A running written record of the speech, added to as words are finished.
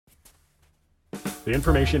The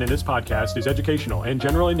information in this podcast is educational and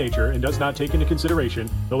general in nature and does not take into consideration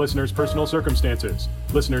the listener's personal circumstances.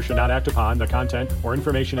 Listeners should not act upon the content or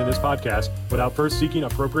information in this podcast without first seeking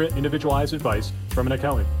appropriate individualized advice from an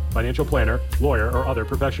accountant, financial planner, lawyer, or other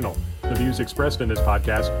professional. The views expressed in this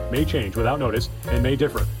podcast may change without notice and may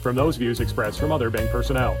differ from those views expressed from other bank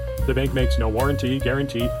personnel. The bank makes no warranty,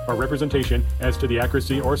 guarantee, or representation as to the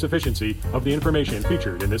accuracy or sufficiency of the information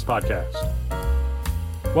featured in this podcast.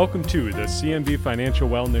 Welcome to the CNB Financial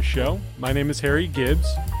Wellness Show. My name is Harry Gibbs,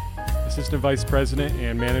 Assistant Vice President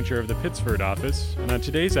and Manager of the Pittsford office. And on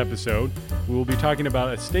today's episode, we will be talking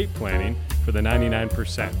about estate planning for the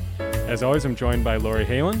 99%. As always, I'm joined by Lori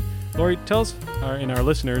Halen. Lori, tell us and our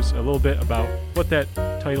listeners a little bit about what that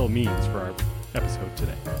title means for our episode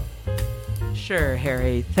today. Sure,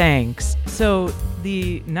 Harry. Thanks. So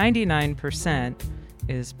the 99%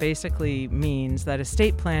 is basically means that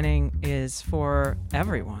estate planning is for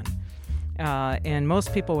everyone. And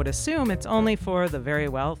most people would assume it's only for the very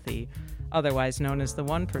wealthy, otherwise known as the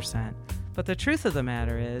 1%. But the truth of the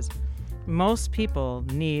matter is most people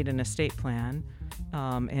need an estate plan,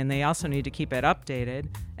 and they also need to keep it updated.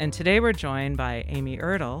 And today we're joined by Amy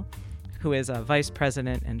Ertl, who is a Vice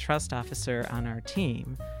President and Trust Officer on our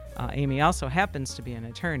team. Amy also happens to be an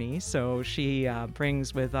attorney, so she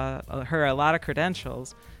brings with her a lot of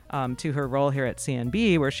credentials to her role here at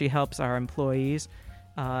CNB, where she helps our employees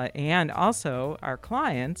and also our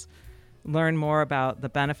clients learn more about the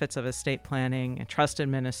benefits of estate planning and trust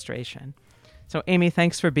administration. So, Amy,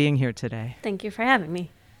 thanks for being here today. Thank you for having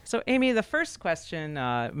me. So, Amy, the first question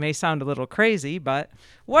may sound a little crazy, but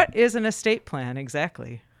what is an estate plan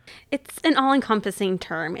exactly? It's an all-encompassing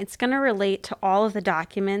term. It's going to relate to all of the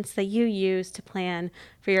documents that you use to plan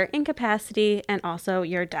for your incapacity and also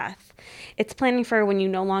your death. It's planning for when you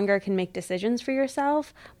no longer can make decisions for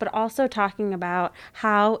yourself, but also talking about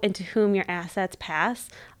how and to whom your assets pass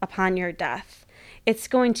upon your death. It's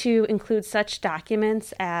going to include such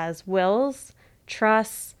documents as wills,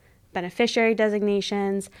 trusts, beneficiary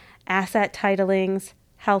designations, asset titlings,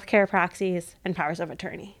 healthcare proxies, and powers of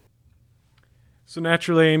attorney. So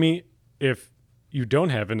naturally, Amy, if you don't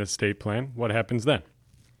have an estate plan, what happens then?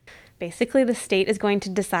 Basically, the state is going to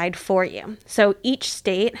decide for you. So each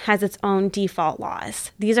state has its own default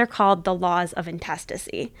laws. These are called the laws of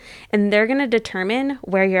intestacy, and they're going to determine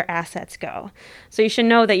where your assets go. So you should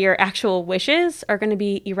know that your actual wishes are going to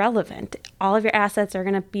be irrelevant. All of your assets are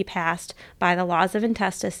going to be passed by the laws of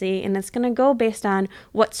intestacy, and it's going to go based on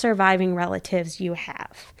what surviving relatives you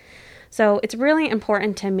have. So it's really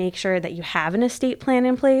important to make sure that you have an estate plan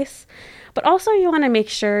in place, but also you want to make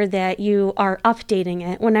sure that you are updating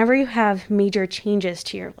it whenever you have major changes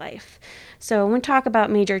to your life. So when we talk about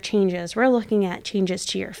major changes, we're looking at changes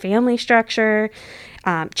to your family structure,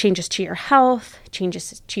 changes to your health,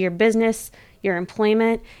 changes to your business, your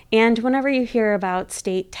employment, and whenever you hear about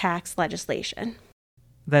state tax legislation.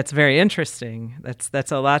 That's very interesting.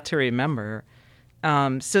 That's a lot to remember.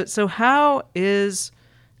 So how is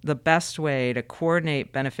the best way to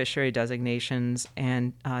coordinate beneficiary designations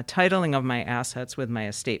and titling of my assets with my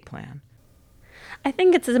estate plan? I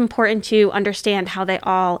think it's important to understand how they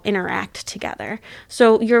all interact together.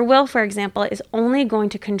 So your will, for example, is only going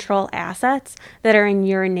to control assets that are in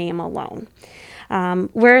your name alone.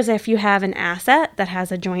 Whereas if you have an asset that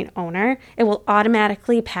has a joint owner, it will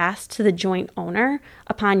automatically pass to the joint owner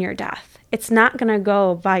upon your death. It's not going to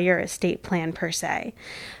go by your estate plan per se.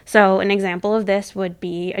 So an example of this would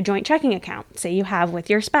be a joint checking account, say you have with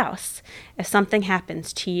your spouse. If something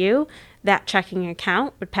happens to you, that checking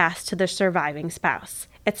account would pass to the surviving spouse.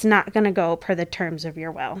 It's not going to go per the terms of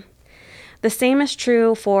your will. The same is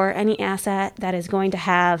true for any asset that is going to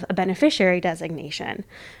have a beneficiary designation.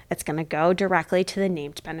 It's going to go directly to the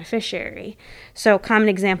named beneficiary. So common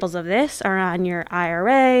examples of this are on your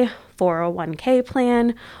IRA, 401k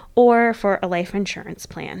plan, or for a life insurance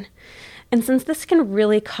plan. And since this can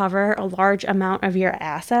really cover a large amount of your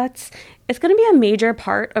assets, it's going to be a major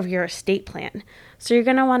part of your estate plan. So you're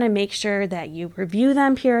going to want to make sure that you review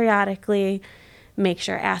them periodically, make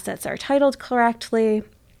sure assets are titled correctly,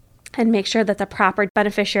 and make sure that the proper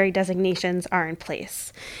beneficiary designations are in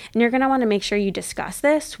place. And you're going to want to make sure you discuss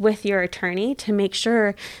this with your attorney to make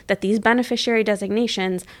sure that these beneficiary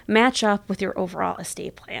designations match up with your overall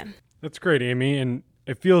estate plan. That's great, Amy. And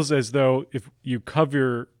it feels as though if you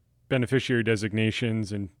cover beneficiary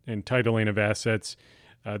designations and titling of assets,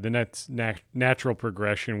 the next natural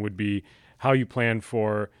progression would be how you plan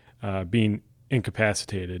for being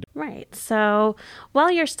incapacitated. Right. So while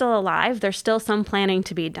you're still alive, there's still some planning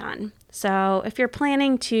to be done. So if you're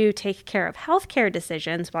planning to take care of healthcare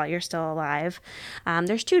decisions while you're still alive,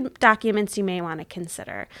 there's two documents you may want to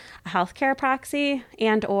consider: a healthcare proxy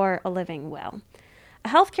and or a living will. A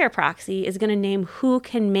healthcare proxy is going to name who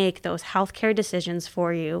can make those healthcare decisions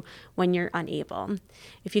for you when you're unable.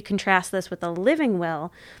 If you contrast this with a living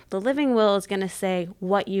will, the living will is going to say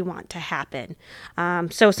what you want to happen.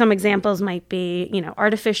 So some examples might be,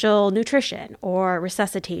 artificial nutrition or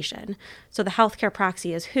resuscitation. So the healthcare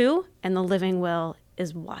proxy is who, and the living will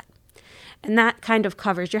is what. And that kind of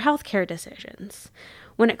covers your healthcare decisions.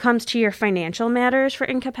 When it comes to your financial matters for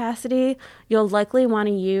incapacity, you'll likely want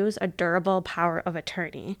to use a durable power of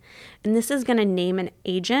attorney. And this is going to name an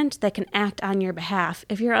agent that can act on your behalf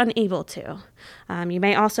if you're unable to. You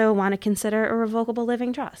may also want to consider a revocable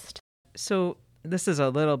living trust. So this is a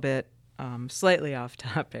little bit slightly off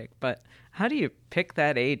topic, but how do you pick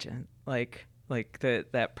that agent? Like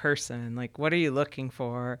that person? Like, what are you looking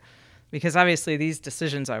for? Because obviously these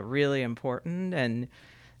decisions are really important. And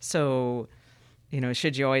so,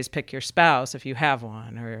 should you always pick your spouse if you have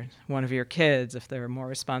one, or one of your kids if they're more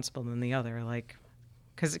responsible than the other? Like,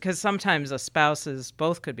 because sometimes spouses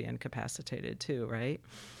both could be incapacitated too, right?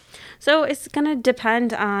 So it's going to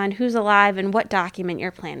depend on who's alive and what document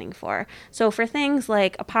you're planning for. So for things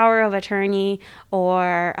like a power of attorney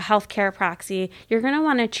or a healthcare proxy, you're going to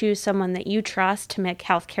want to choose someone that you trust to make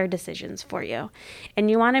healthcare decisions for you.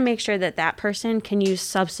 And you want to make sure that that person can use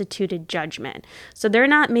substituted judgment. So they're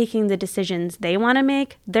not making the decisions they want to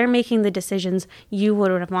make, they're making the decisions you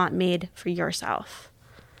would want made for yourself.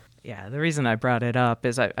 Yeah, the reason I brought it up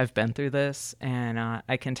is I've been through this, and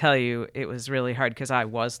I can tell you it was really hard because I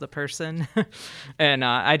was the person, and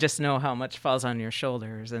I just know how much falls on your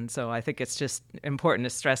shoulders. And so I think it's just important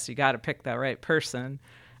to stress you got to pick the right person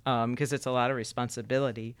because it's a lot of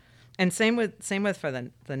responsibility. And same with for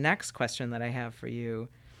the next question that I have for you.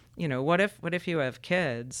 What if you have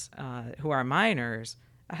kids who are minors?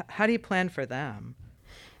 How do you plan for them?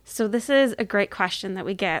 So this is a great question that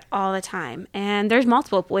we get all the time, and there's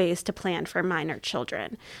multiple ways to plan for minor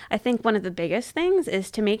children. I think one of the biggest things is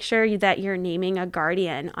to make sure that you're naming a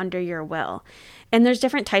guardian under your will. And there's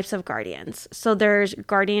different types of guardians. So there's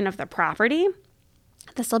guardian of the property.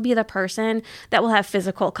 This will be the person that will have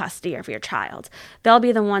physical custody of your child. They'll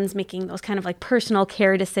be the ones making those kind of like personal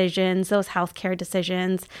care decisions, those healthcare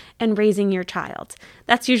decisions, and raising your child.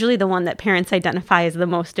 That's usually the one that parents identify as the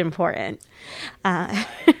most important. But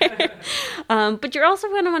you're also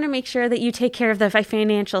going to want to make sure that you take care of the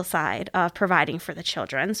financial side of providing for the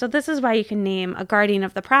children. So this is why you can name a guardian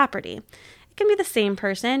of the property. It can be the same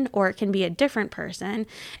person or it can be a different person,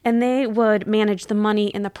 and they would manage the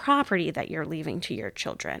money and the property that you're leaving to your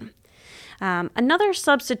children. Another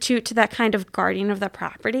substitute to that kind of guardian of the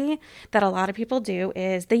property that a lot of people do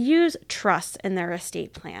is they use trusts in their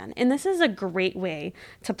estate plan. And this is a great way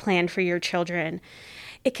to plan for your children.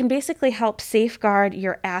 It can basically help safeguard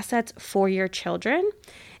your assets for your children.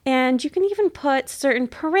 And you can even put certain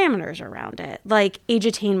parameters around it, like age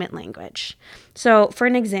attainment language. So for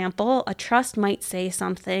an example, a trust might say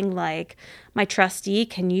something like, my trustee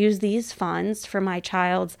can use these funds for my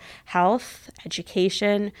child's health,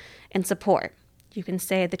 education, and support. You can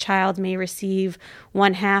say the child may receive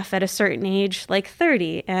 1/2 at a certain age, like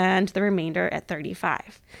 30, and the remainder at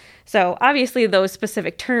 35. So obviously those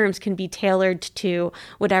specific terms can be tailored to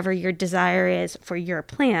whatever your desire is for your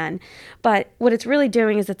plan. But what it's really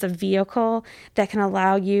doing is it's a vehicle that can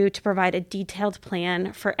allow you to provide a detailed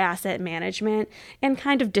plan for asset management and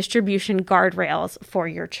kind of distribution guardrails for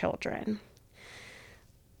your children.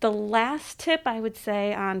 The last tip I would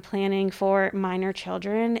say on planning for minor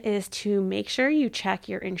children is to make sure you check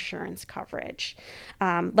your insurance coverage,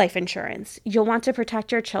 life insurance. You'll want to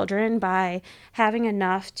protect your children by having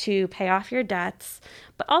enough to pay off your debts,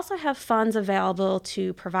 but also have funds available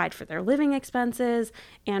to provide for their living expenses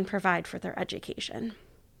and provide for their education.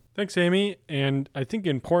 Thanks, Amy. And I think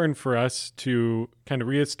important for us to kind of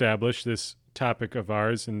reestablish this topic of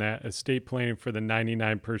ours, and that estate planning for the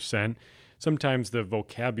 99%. Sometimes the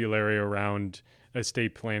vocabulary around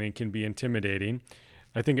estate planning can be intimidating.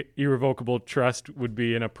 I think irrevocable trust would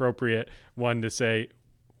be an appropriate one to say,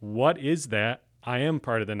 what is that? I am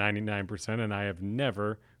part of the 99% and I have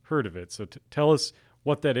never heard of it. So tell us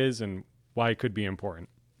what that is and why it could be important.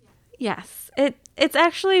 Yes, it's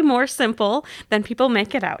actually more simple than people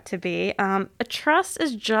make it out to be. A trust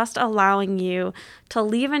is just allowing you to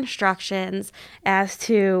leave instructions as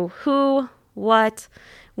to who, what,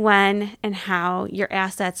 when and how your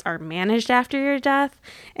assets are managed after your death,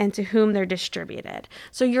 and to whom they're distributed.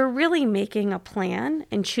 So you're really making a plan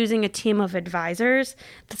and choosing a team of advisors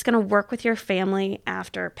that's going to work with your family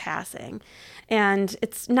after passing. And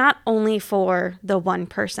it's not only for the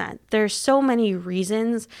 1%. There's so many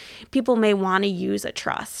reasons people may want to use a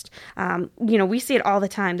trust. We see it all the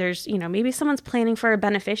time. There's, maybe someone's planning for a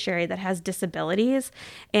beneficiary that has disabilities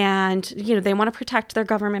and, they want to protect their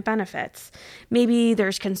government benefits. Maybe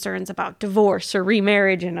there's concerns about divorce or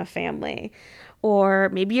remarriage in a family. Or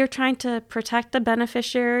maybe you're trying to protect the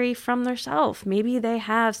beneficiary from themselves. Maybe they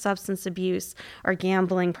have substance abuse or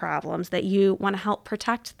gambling problems that you want to help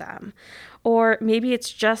protect them. Or maybe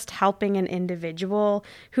it's just helping an individual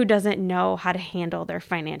who doesn't know how to handle their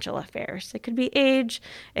financial affairs. It could be age,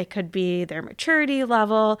 it could be their maturity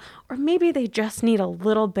level, or maybe they just need a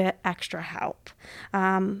little bit extra help.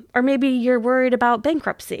 Or maybe you're worried about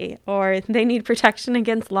bankruptcy, or they need protection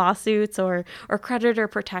against lawsuits or creditor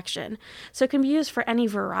protection. So it can be used for any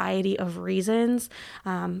variety of reasons,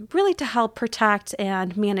 really to help protect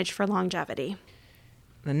and manage for longevity.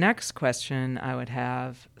 The next question I would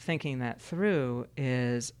have, thinking that through,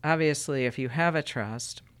 is obviously if you have a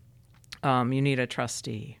trust, you need a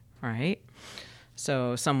trustee, right?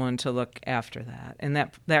 So someone to look after that. And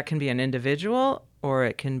that can be an individual or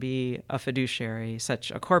it can be a fiduciary,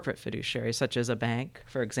 such a corporate fiduciary, such as a bank,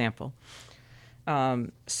 for example.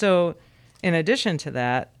 So in addition to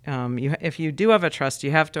that, if you do have a trust,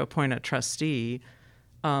 you have to appoint a trustee.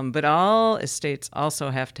 But all estates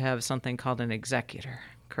also have to have something called an executor,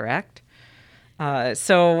 correct?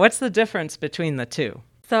 So what's the difference between the two?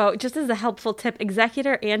 So just as a helpful tip,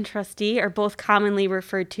 executor and trustee are both commonly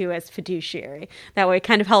referred to as fiduciary. That way,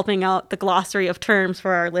 kind of helping out the glossary of terms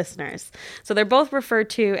for our listeners. So they're both referred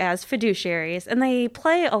to as fiduciaries, and they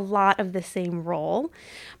play a lot of the same role,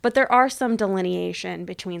 but there are some delineation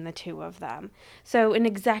between the two of them. So an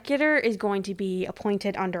executor is going to be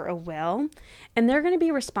appointed under a will, and they're going to be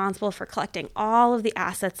responsible for collecting all of the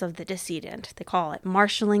assets of the decedent. They call it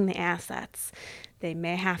marshaling the assets. They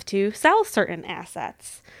may have to sell certain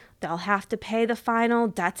assets. They'll have to pay the final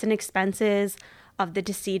debts and expenses of the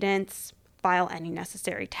decedents, file any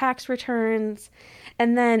necessary tax returns,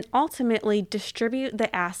 and then ultimately distribute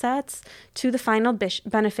the assets to the final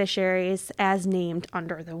beneficiaries as named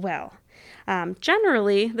under the will.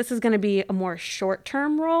 Generally, this is going to be a more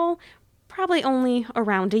short-term role, probably only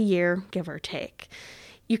around a year, give or take.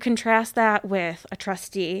 You contrast that with a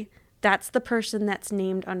trustee. That's the person that's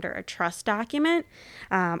named under a trust document,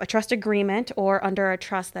 a trust agreement, or under a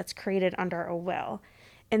trust that's created under a will.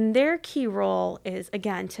 And their key role is,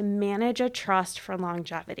 again, to manage a trust for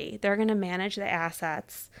longevity. They're going to manage the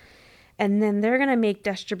assets, and then they're going to make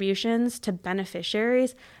distributions to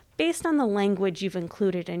beneficiaries based on the language you've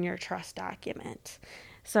included in your trust document.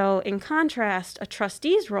 So in contrast, a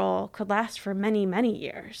trustee's role could last for many, many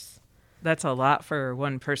years. That's a lot for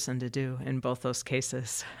one person to do in both those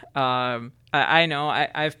cases. I know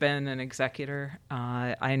I've been an executor.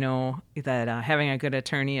 I know that having a good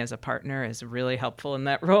attorney as a partner is really helpful in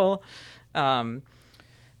that role.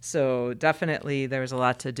 So definitely there's a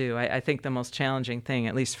lot to do. I think the most challenging thing,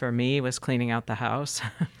 at least for me, was cleaning out the house.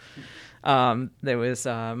 There was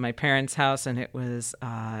my parents' house, and it was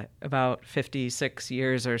about 56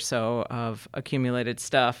 years or so of accumulated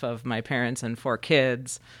stuff of my parents and 4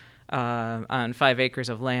 kids. On 5 acres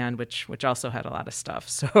of land, which also had a lot of stuff.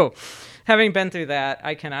 So having been through that,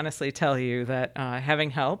 I can honestly tell you that having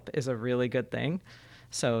help is a really good thing.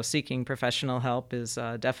 So seeking professional help is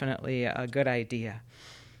definitely a good idea.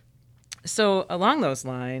 So along those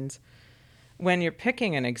lines, when you're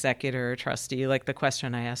picking an executor or trustee, like the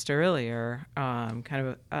question I asked earlier,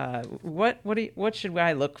 what should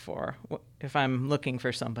I look for if I'm looking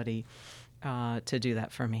for somebody to do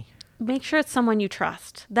that for me? Make sure it's someone you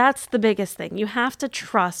trust. That's the biggest thing. You have to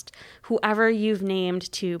trust whoever you've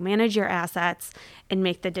named to manage your assets and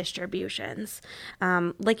make the distributions.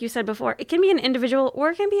 Like you said before, it can be an individual or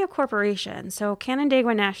it can be a corporation. So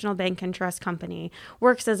Canandaigua National Bank and Trust Company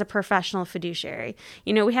works as a professional fiduciary.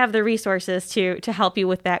 We have the resources to help you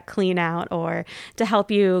with that clean out or to help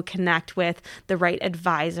you connect with the right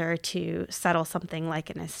advisor to settle something like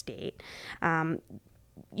an estate.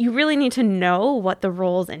 You really need to know what the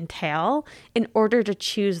roles entail in order to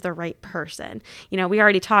choose the right person. We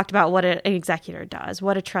already talked about what an executor does,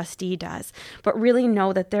 what a trustee does, but really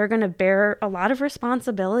know that they're going to bear a lot of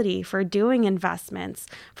responsibility for doing investments,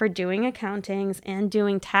 for doing accountings, and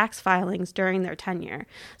doing tax filings during their tenure.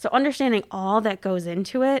 So understanding all that goes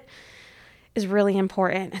into it is really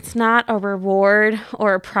important. It's not a reward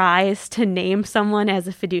or a prize to name someone as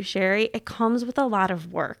a fiduciary. It comes with a lot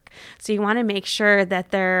of work. So you want to make sure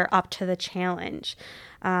that they're up to the challenge.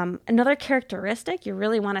 Another characteristic you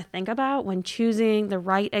really want to think about when choosing the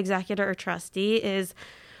right executor or trustee is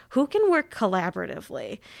who can work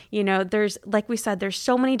collaboratively. There's, like we said, there's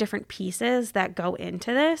so many different pieces that go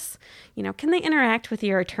into this. Can they interact with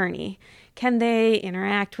your attorney? Can they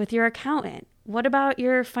interact with your accountant? What about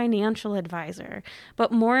your financial advisor?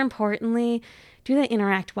 But more importantly, do they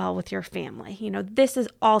interact well with your family? This is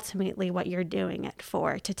ultimately what you're doing it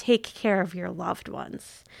for, to take care of your loved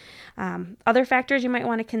ones. Other factors you might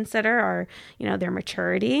want to consider are, their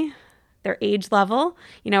maturity, their age level.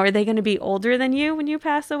 Are they going to be older than you when you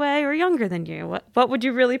pass away or younger than you? What would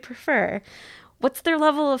you really prefer? What's their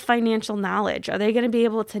level of financial knowledge? Are they going to be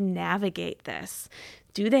able to navigate this?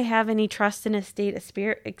 Do they have any trust and estate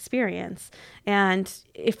experience? And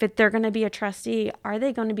if they're going to be a trustee, are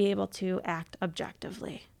they going to be able to act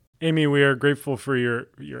objectively? Amy, we are grateful for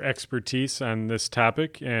your expertise on this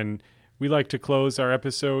topic, and we like to close our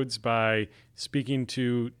episodes by speaking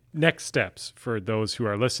to next steps for those who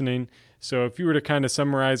are listening. So if you were to kind of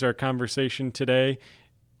summarize our conversation today,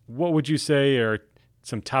 what would you say are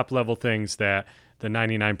some top-level things that the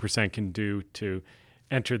 99% can do to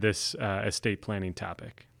enter this estate planning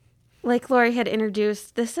topic? Like Lori had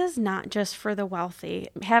introduced, this is not just for the wealthy.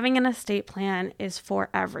 Having an estate plan is for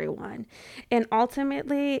everyone. And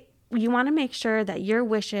ultimately, you want to make sure that your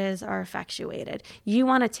wishes are effectuated. You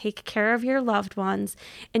want to take care of your loved ones,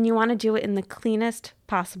 and you want to do it in the cleanest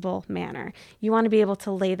possible manner. You want to be able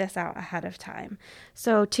to lay this out ahead of time.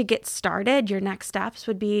 So to get started, your next steps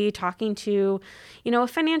would be talking to, a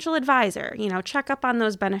financial advisor, check up on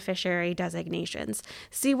those beneficiary designations,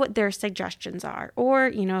 see what their suggestions are. Or,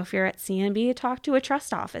 if you're at CNB, talk to a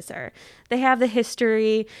trust officer. They have the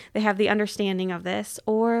history, they have the understanding of this,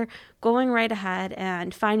 or going right ahead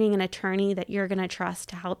and finding an attorney that you're going to trust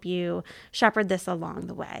to help you shepherd this along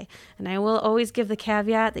the way. And I will always give the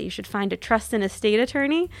caveat that you should find a trust and estate attorney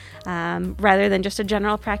rather than just a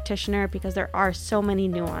general practitioner, because there are so many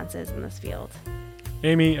nuances in this field.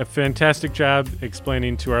 Amy, a fantastic job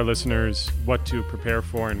explaining to our listeners what to prepare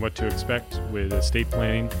for and what to expect with estate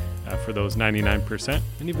planning for those 99%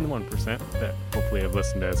 and even the 1% that hopefully have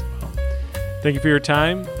listened as well. Thank you for your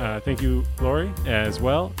time. Thank you, Lori, as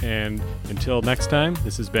well. And until next time,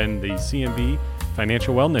 this has been the CNB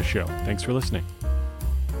Financial Wellness Show. Thanks for listening.